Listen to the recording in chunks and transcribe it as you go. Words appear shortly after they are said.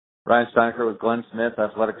Ryan Steinecker with Glenn Smith,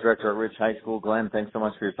 Athletic Director at Rich High School. Glenn, thanks so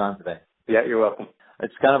much for your time today. Yeah, you're welcome.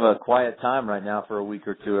 It's kind of a quiet time right now for a week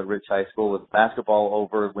or two at Rich High School with basketball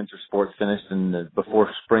over, winter sports finished, and before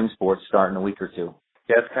spring sports start in a week or two.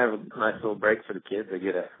 Yeah, it's kind of a nice little break for the kids. They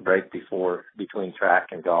get a break between track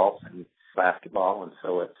and golf and basketball, and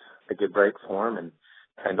so it's a good break for them and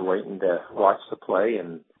kind of waiting to watch the play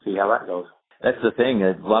and see how that goes. That's the thing.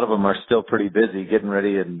 A lot of them are still pretty busy getting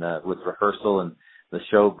ready and with rehearsal and the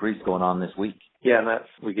show Grease going on this week. Yeah, and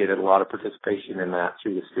we get a lot of participation in that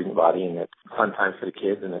through the student body, and it's a fun time for the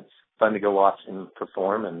kids, and it's fun to go watch them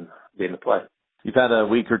perform and be in the play. You've had a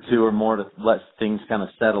week or two or more to let things kind of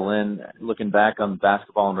settle in. Looking back on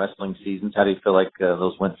basketball and wrestling seasons, how do you feel like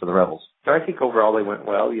those went for the Rebels? So I think overall they went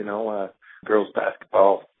well. Girls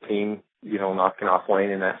basketball team, knocking off Wayne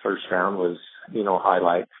in that first round was, a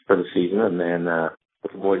highlight for the season. And then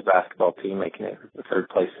with the boys basketball team making it the third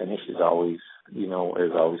place finish is always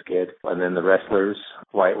good. And then the wrestlers,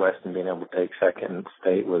 Wyatt Weston being able to take second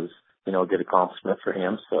state was, a good accomplishment for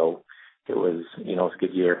him. So it was, it's a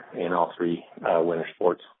good year in all three winter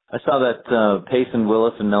sports. I saw that Payson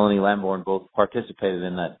Willis and Melanie Lamborn both participated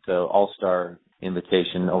in that All-Star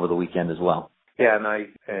invitation over the weekend as well. Yeah,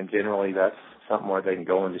 and generally that's something where they can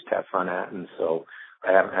go and just have fun at. And so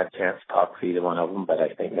I haven't had a chance to talk to either one of them, but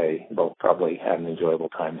I think they both probably had an enjoyable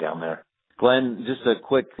time down there. Glenn, just a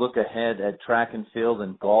quick look ahead at track and field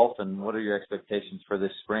and golf, and what are your expectations for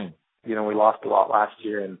this spring? We lost a lot last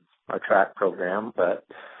year in our track program, but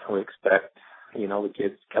we expect, the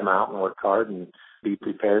kids to come out and work hard and be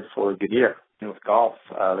prepared for a good year. And with golf,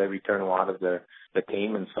 they return a lot of the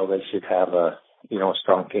team, and so they should have a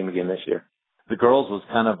strong team again this year. The girls was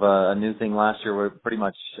kind of a new thing last year where pretty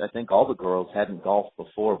much I think all the girls hadn't golfed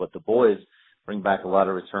before, but the boys bring back a lot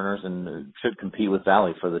of returners and should compete with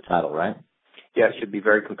Valley for the title, right? Yeah, it should be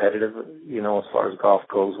very competitive, as far as golf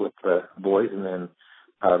goes with the boys, and then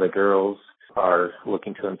the girls are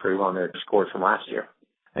looking to improve on their scores from last year.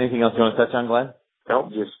 Anything else you want to touch on, Glenn? No,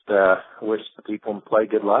 just wish the people in play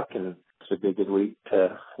good luck, and it should be a good week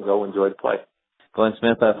to go enjoy the play. Glenn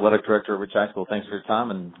Smith, Athletic Director at Rich High School, thanks for your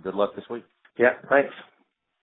time and good luck this week. Yeah, thanks.